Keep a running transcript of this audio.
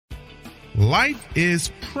Life is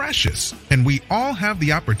precious, and we all have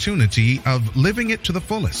the opportunity of living it to the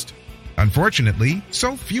fullest. Unfortunately,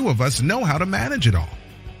 so few of us know how to manage it all.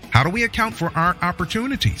 How do we account for our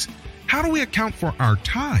opportunities? How do we account for our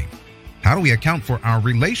time? How do we account for our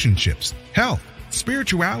relationships, health,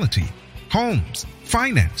 spirituality, homes,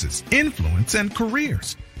 finances, influence, and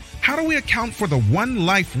careers? How do we account for the one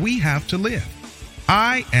life we have to live?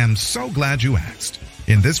 I am so glad you asked.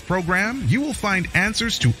 In this program, you will find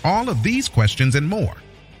answers to all of these questions and more.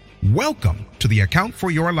 Welcome to the Account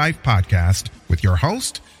for Your Life podcast with your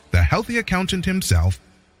host, the healthy accountant himself,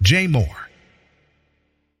 Jay Moore.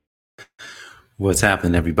 What's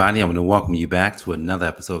happening, everybody? I'm going to welcome you back to another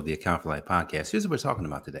episode of the Account for Life podcast. Here's what we're talking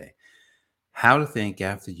about today: how to think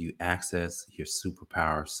after you access your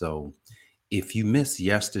superpower. So if you missed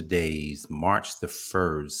yesterday's March the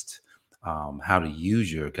 1st, how to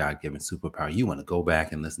use your God-given superpower, you want to go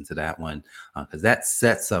back and listen to that one, because that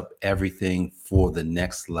sets up everything for the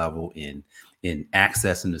next level in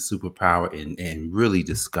accessing the superpower and really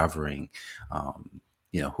discovering,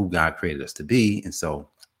 who God created us to be. And so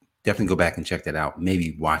definitely go back and check that out.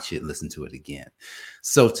 Maybe watch it, listen to it again.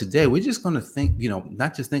 So today we're just going to think,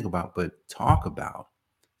 not just think about, but talk about,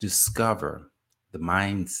 discover the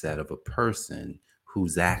mindset of a person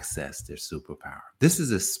who's accessed their superpower. This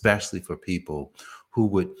is especially for people who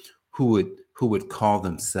would call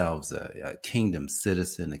themselves a kingdom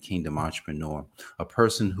citizen, a kingdom entrepreneur, a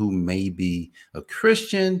person who may be a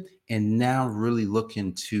Christian and now really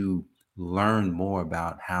looking to learn more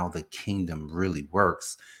about how the kingdom really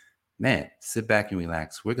works. Man, sit back and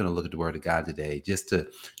relax. We're going to look at the Word of God today just to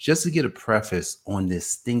get a preface on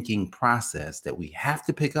this thinking process that we have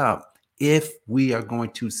to pick up if we are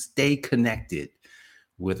going to stay connected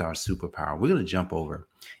with our superpower. We're going to jump over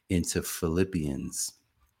into Philippians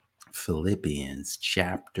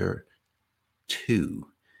chapter 2.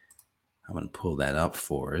 I'm going to pull that up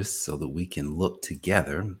for us so that we can look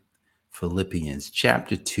together. Philippians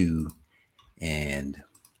chapter 2, and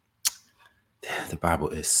the Bible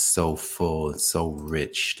is so full and so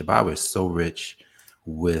rich. The Bible is so rich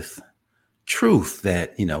with truth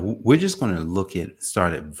that, we're just going to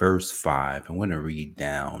start at verse 5. I'm going to read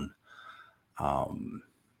down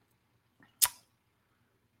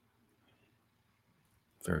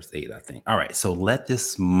verse 8, I think. All right. So let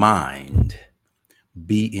this mind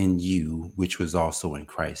be in you, which was also in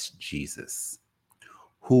Christ Jesus,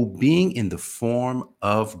 who being in the form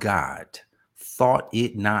of God, thought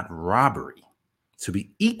it not robbery to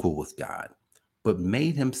be equal with God, but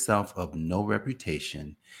made himself of no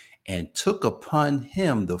reputation, and took upon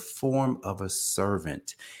him the form of a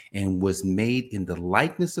servant, and was made in the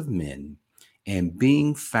likeness of men. And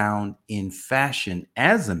being found in fashion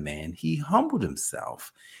as a man, he humbled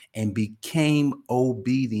himself and became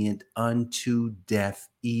obedient unto death,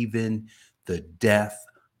 even the death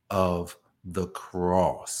of the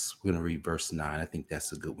cross. We're going to read verse 9. I think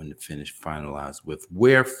that's a good one to finalize with.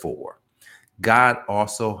 Wherefore, God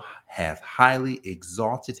also hath highly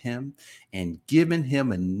exalted him and given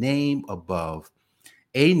him a name above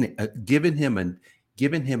given him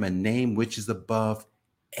a name which is above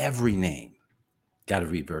every name. Got to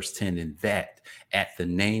read verse 10. And that at the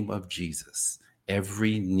name of Jesus,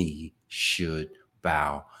 every knee should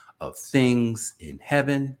bow, of things in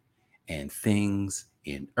heaven and things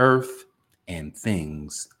in earth and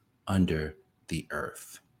things under the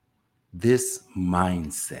earth. This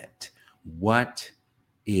mindset. What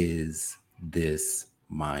is this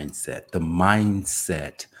mindset? The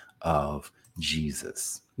mindset of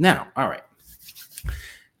Jesus. Now, all right.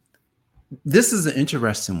 This is an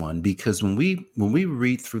interesting one, because when we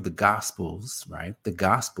read through the Gospels, right? The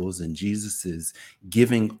Gospels, and Jesus is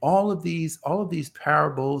giving all of these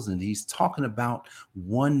parables, and he's talking about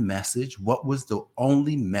one message. What was the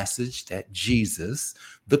only message that Jesus,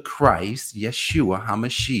 the Christ, Yeshua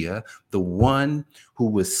HaMashiach, the one who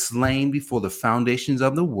was slain before the foundations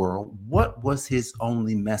of the world, what was his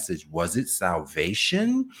only message? Was it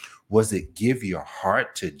salvation? Was it give your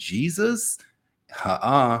heart to Jesus?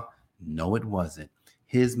 No, it wasn't.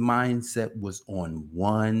 His mindset was on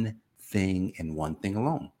one thing and one thing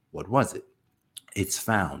alone. What was it? It's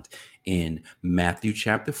found in Matthew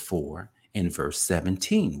chapter 4 and verse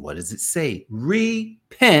 17. What does it say?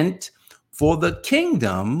 Repent, for the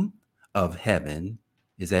kingdom of heaven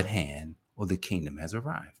is at hand, or the kingdom has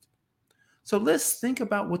arrived. So let's think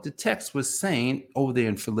about what the text was saying over there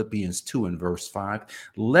in Philippians 2 and verse 5.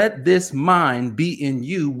 Let this mind be in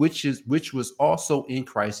you, which was also in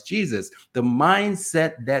Christ Jesus. The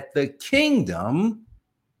mindset that the kingdom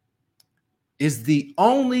is the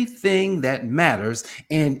only thing that matters.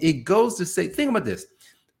 And it goes to say, think about this.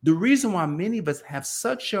 The reason why many of us have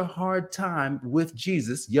such a hard time with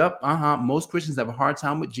Jesus, most Christians have a hard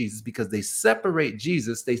time with Jesus because they separate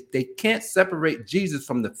Jesus. They can't separate Jesus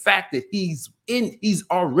from the fact that he's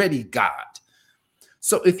already God.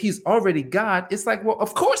 So if he's already God, it's like, well,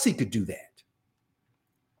 of course he could do that.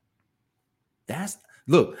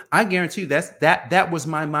 Look, I guarantee you that was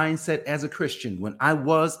my mindset as a Christian. When I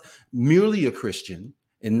was merely a Christian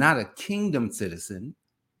and not a kingdom citizen,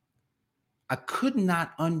 I could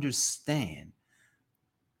not understand.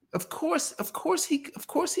 Of course he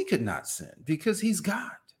could not sin because he's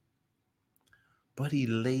God. But he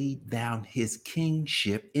laid down his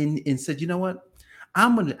kingship and said, you know what?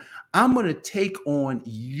 I'm gonna take on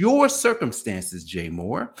your circumstances, Jay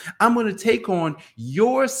Moore. I'm gonna take on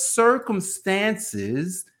your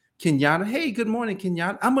circumstances, Kenyatta. Hey, good morning,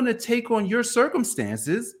 Kenyatta. I'm gonna take on your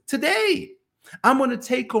circumstances today. I'm gonna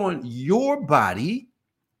take on your body.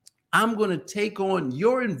 I'm going to take on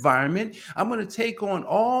your environment. I'm going to take on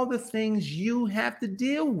all the things you have to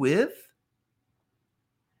deal with.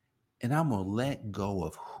 And I'm going to let go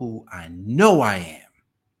of who I know I am.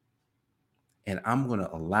 And I'm going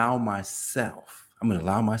to allow myself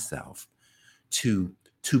to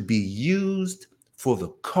be used for the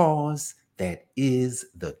cause that is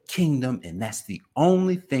the kingdom. And that's the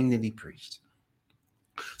only thing that he preached.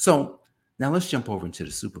 So now let's jump over into the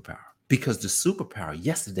superpower. Because the superpower,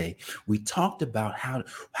 yesterday, we talked about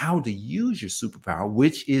how to use your superpower,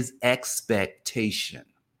 which is expectation.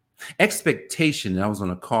 Expectation. And I was on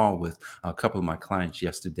a call with a couple of my clients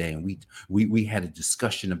yesterday, and we had a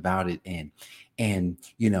discussion about it. And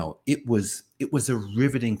you know, it was a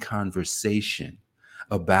riveting conversation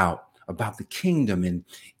about the kingdom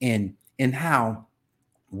and how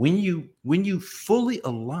when you fully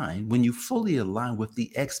align with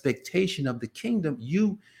the expectation of the kingdom,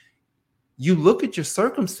 you look at your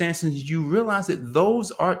circumstances, you realize that those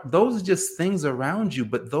are just things around you,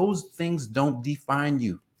 but those things don't define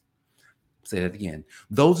you. Say that again.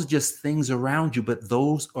 Those are just things around you, but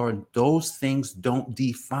those things don't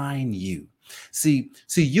define you. See,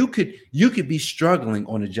 you could be struggling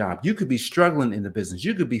on a job. You could be struggling in the business.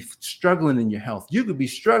 You could be struggling in your health. You could be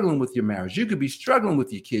struggling with your marriage. You could be struggling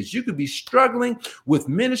with your kids. You could be struggling with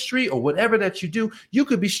ministry or whatever that you do. You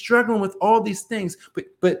could be struggling with all these things,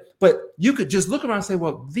 but you could just look around and say,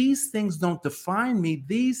 well, these things don't define me.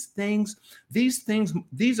 These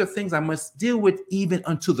are things I must deal with even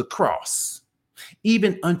unto the cross,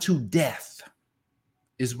 even unto death,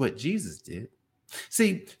 is what Jesus did.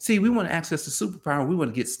 See, we want to access the superpower. We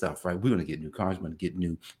want to get stuff, right? We want to get new cars. We want to get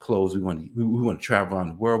new clothes. We want to travel around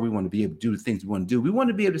the world. We want to be able to do the things we want to do. We want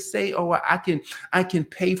to be able to say, oh, I can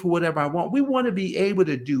pay for whatever I want. We want to be able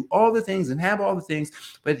to do all the things and have all the things.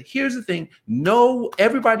 But here's the thing. No,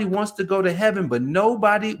 everybody wants to go to heaven, but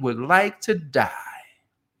nobody would like to die.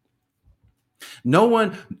 No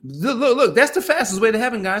one, look, that's the fastest way to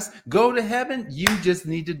heaven, guys. Go to heaven. You just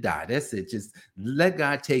need to die. That's it. Just let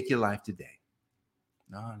God take your life today.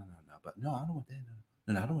 No. But no, I don't want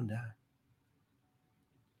that. No, I don't want to die.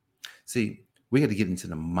 See, we got to get into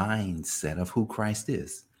the mindset of who Christ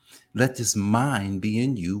is. Let this mind be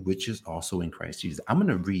in you, which is also in Christ Jesus. I'm going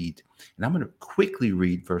to read, and I'm going to quickly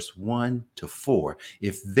read verse 1-4.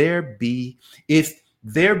 If there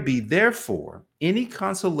be therefore any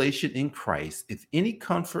consolation in Christ, if any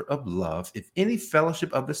comfort of love, if any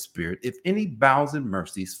fellowship of the Spirit, if any bowels and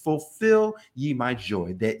mercies, fulfill ye my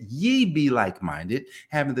joy, that ye be like-minded,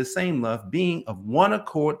 having the same love, being of one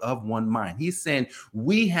accord, of one mind. He's saying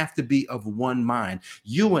we have to be of one mind.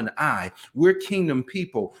 You and I, we're kingdom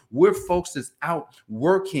people. We're folks that's out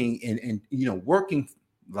working and working.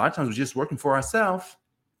 A lot of times we're just working for ourselves.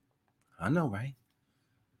 I know, right?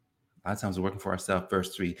 A lot of times we're working for ourselves.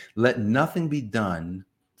 Verse 3, let nothing be done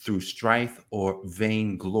through strife or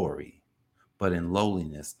vainglory, but in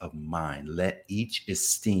lowliness of mind. Let each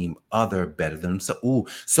esteem other better than himself.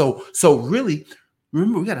 So really,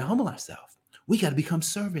 remember, we got to humble ourselves. We got to become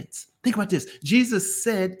servants. Think about this. Jesus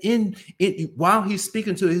said while he's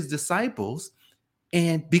speaking to his disciples,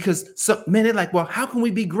 and because they're like, well, how can we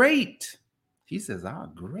be great? He says,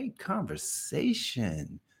 great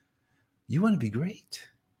conversation. You want to be great?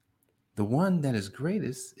 The one that is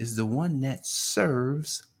greatest is the one that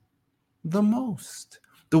serves the most,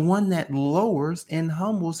 the one that lowers and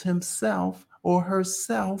humbles himself or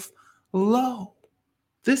herself low.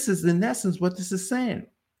 This is in essence what this is saying.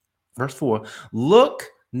 Verse 4, look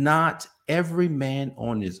not every man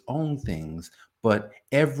on his own things, but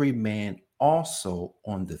every man also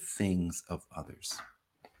on the things of others.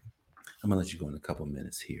 I'm going to let you go in a couple of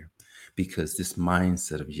minutes here because this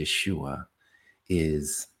mindset of Yeshua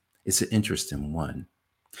it's an interesting one,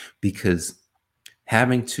 because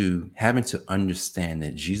having to understand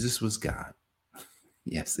that Jesus was God,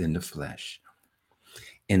 yes, in the flesh,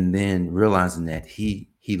 and then realizing that he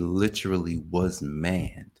literally was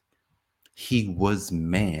man. He was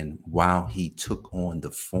man while he took on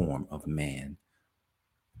the form of man,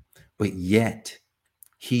 but yet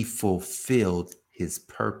he fulfilled his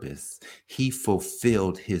purpose. He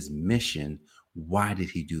fulfilled his mission. Why did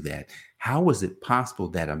he do that? How was it possible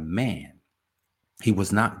that a man, he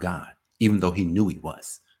was not God, even though he knew he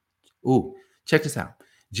was? Ooh, check this out.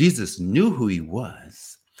 Jesus knew who he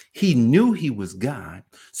was. He knew he was God.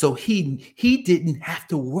 So he didn't have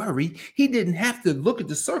to worry. He didn't have to look at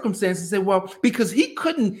the circumstances and say, well, because he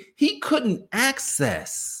couldn't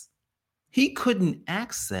access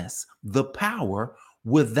the power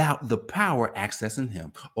without the power accessing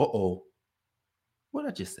him. Uh-oh. What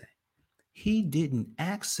did I just say? He didn't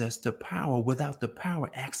access the power without the power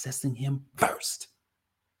accessing him first.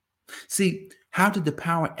 See, how did the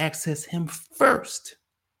power access him first?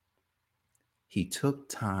 He took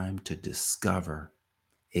time to discover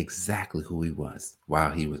exactly who he was while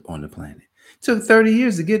he was on the planet. It took 30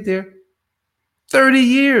 years to get there. 30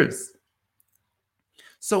 years.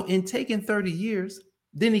 So in taking 30 years,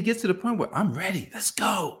 then he gets to the point where I'm ready. Let's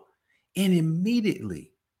go. And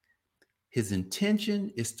immediately his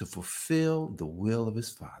intention is to fulfill the will of his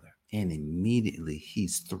Father. And immediately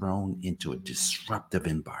he's thrown into a disruptive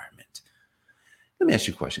environment. Let me ask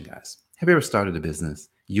you a question, guys. Have you ever started a business?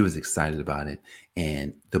 You was excited about it.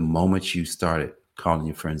 And the moment you started calling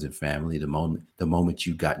your friends and family, the moment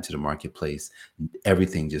you got into the marketplace,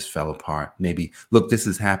 everything just fell apart. Maybe, look, this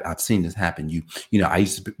has happened. I've seen this happen. You know, I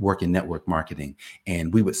used to work in network marketing,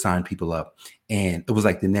 and we would sign people up, and it was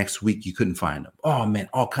like the next week you couldn't find them. Oh man,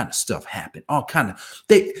 all kind of stuff happened.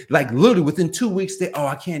 They like literally within 2 weeks,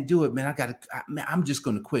 I can't do it, man. I'm just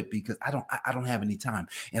going to quit because I don't have any time.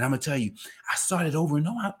 And I'm gonna tell you, I started over and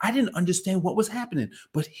over. I didn't understand what was happening,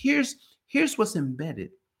 but here's what's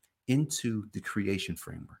embedded into the creation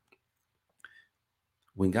framework.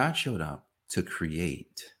 When God showed up to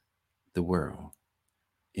create the world,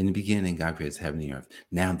 in the beginning, God created heaven and earth.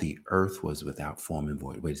 Now the earth was without form and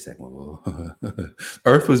void. Wait a second.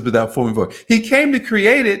 Earth was without form and void. He came to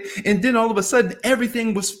create it, and then all of a sudden,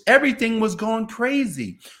 everything was going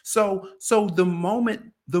crazy. So the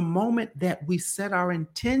moment that we set our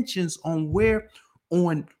intentions on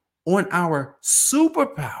our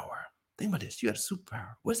superpower. Think about this. You have a superpower.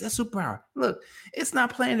 What's that superpower? Look, it's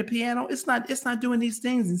not playing the piano. It's not doing these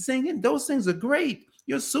things and singing. Those things are great.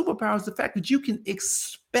 Your superpower is the fact that you can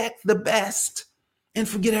expect the best and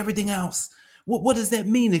forget everything else. What does that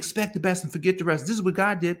mean? Expect the best and forget the rest. This is what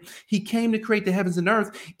God did. He came to create the heavens and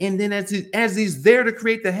earth. And then as he's there to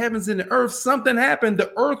create the heavens and the earth, something happened.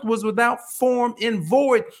 The earth was without form and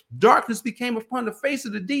void. Darkness became upon the face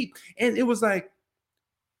of the deep. And it was like,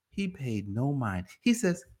 he paid no mind. He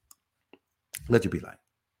says, let there be light.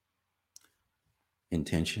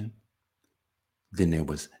 Intention. Then there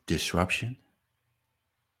was disruption.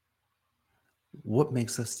 What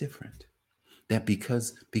makes us different? That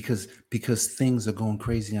because things are going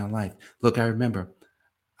crazy in our life. Look, I remember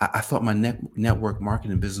I thought my network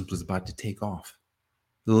marketing business was about to take off.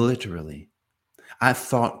 Literally. I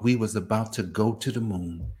thought we was about to go to the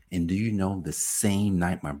moon. And do you know, the same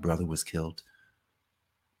night my brother was killed,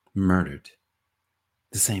 murdered,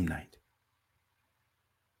 the same night.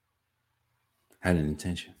 I had an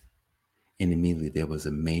intention. And immediately there was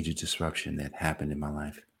a major disruption that happened in my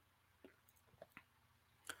life.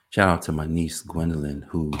 Shout out to my niece, Gwendolyn,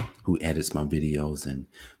 who edits my videos and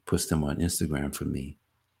puts them on Instagram for me.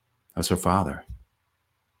 That's her father.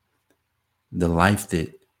 The life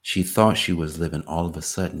that she thought she was living all of a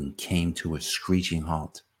sudden came to a screeching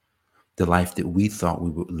halt. The life that we thought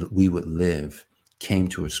we would live came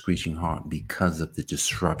to a screeching halt because of the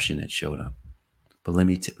disruption that showed up. But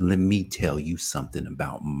let me tell you something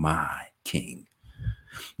about my king.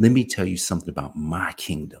 Let me tell you something about my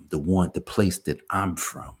kingdom, the place that I'm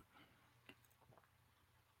from.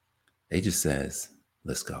 They just says,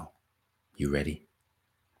 let's go. You ready?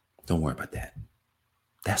 Don't worry about that.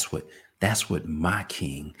 That's what my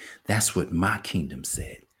king, that's what my kingdom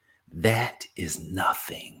said. That is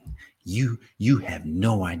nothing. You have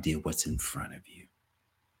no idea what's in front of you.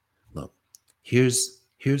 Look, here's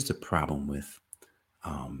the problem with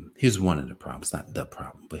here's one of the problems, not the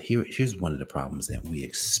problem, but here's one of the problems that we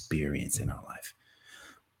experience in our life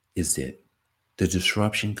is that the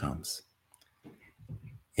disruption comes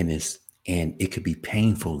and it could be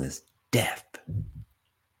painful as death.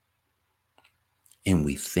 And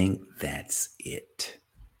we think that's it.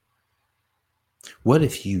 What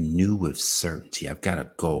if you knew with certainty, I've got a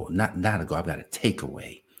goal, not a goal, I've got a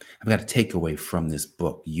takeaway. I've got a takeaway from this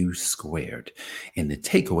book, U Squared. And the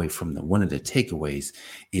takeaway from one of the takeaways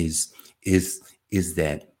is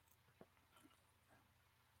that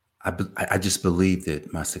I just believe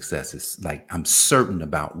that my success is like, I'm certain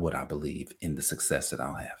about what I believe in the success that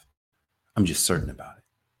I'll have. I'm just certain about it.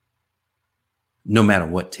 No matter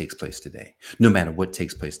what takes place today, no matter what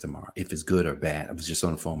takes place tomorrow, if it's good or bad. I was just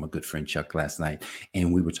on the phone with my good friend Chuck last night,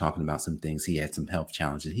 and we were talking about some things. He had some health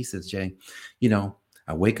challenges. He says, Jay,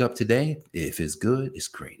 I wake up today. If it's good, it's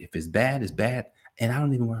great. If it's bad, it's bad. And I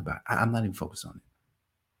don't even worry about it. I'm not even focused on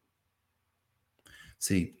it.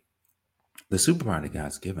 See, the superpower that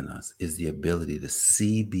God's given us is the ability to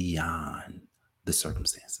see beyond the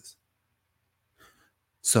circumstances.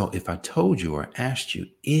 So if I told you or asked you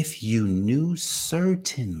if you knew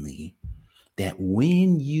certainly that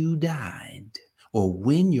when you died or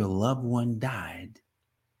when your loved one died,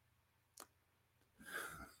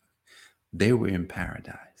 they were in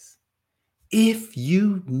paradise. If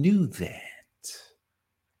you knew that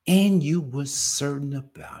and you were certain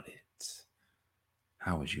about it,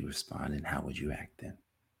 how would you respond and how would you act then?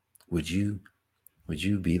 Would you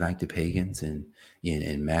be like the pagans in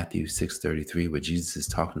Matthew 6:33, where Jesus is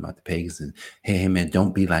talking about the pagans and, hey man,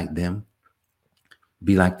 don't be like them.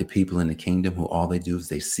 Be like the people in the kingdom who all they do is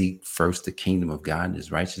they seek first the kingdom of God and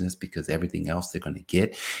his righteousness, because everything else they're going to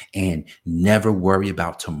get, and never worry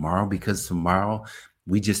about tomorrow, because tomorrow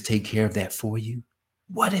we just take care of that for you.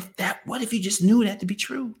 What if you just knew that to be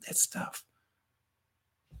true? That stuff.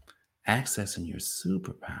 Accessing your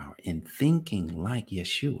superpower and thinking like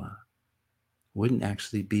Yeshua wouldn't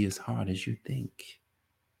actually be as hard as you think.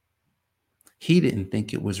 He didn't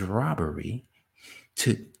think it was robbery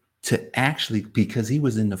to actually, because he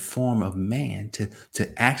was in the form of man, to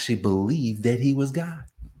actually believe that he was God,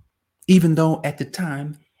 even though at the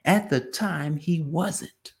time he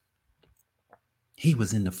wasn't. He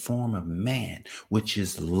was in the form of man, which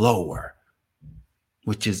is lower,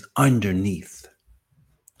 which is underneath.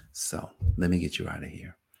 So let me get you out of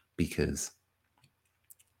here, because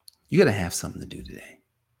you got to have something to do today.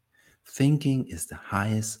 Thinking is the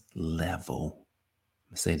highest level.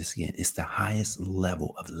 I'll say this again. It's the highest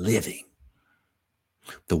level of living.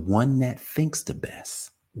 The one that thinks the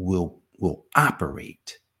best will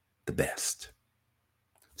operate the best.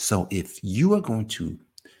 So if you are going to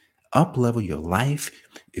up-level your life,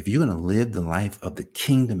 if you're going to live the life of the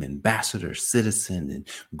kingdom ambassador, citizen, and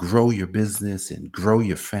grow your business and grow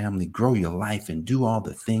your family, grow your life and do all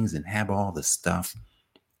the things and have all the stuff,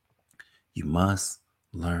 you must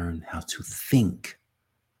learn how to think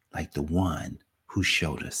like the one who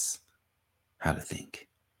showed us how to think.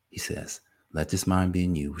 He says, let this mind be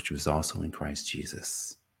in you, which was also in Christ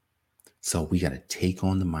Jesus. So we got to take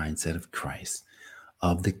on the mindset of Christ,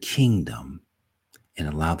 of the kingdom, and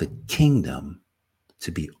allow the kingdom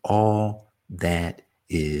to be all that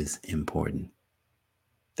is important.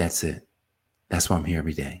 That's it. That's why I'm here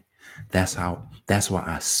every day. That's why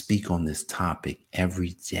I speak on this topic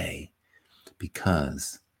every day,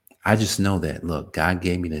 because I just know that, look, God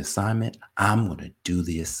gave me the assignment. I'm going to do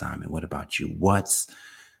the assignment. What about you? What's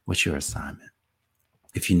your assignment?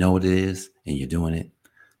 If you know what it is and you're doing it,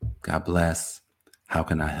 God bless. How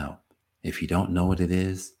can I help? If you don't know what it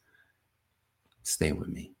is, stay with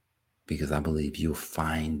me, because I believe you'll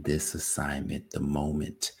find this assignment the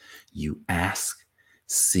moment you ask,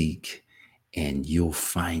 seek, and you'll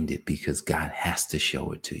find it, because God has to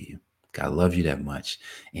show it to you. God loves you that much,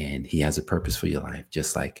 and he has a purpose for your life.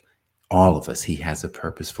 Just like all of us, he has a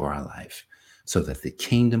purpose for our life, so that the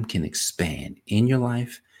kingdom can expand in your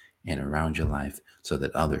life and around your life, so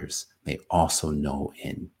that others may also know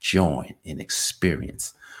and join and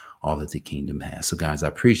experience all that the kingdom has. So guys, I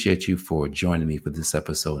appreciate you for joining me for this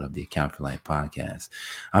episode of the Account for Life podcast.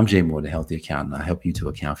 I'm Jay Moore, the Healthy Accountant. I help you to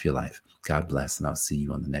account for your life. God bless, and I'll see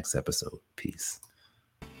you on the next episode. Peace.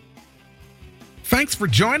 Thanks for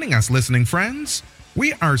joining us, listening friends.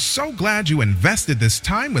 We are so glad you invested this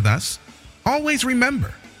time with us. Always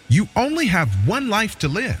remember, you only have one life to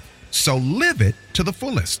live, so live it to the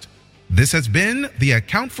fullest. This has been the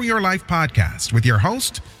Account for Your Life podcast with your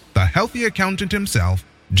host, the Healthy Accountant himself,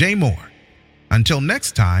 Jay Moore. Until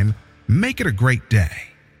next time, make it a great day.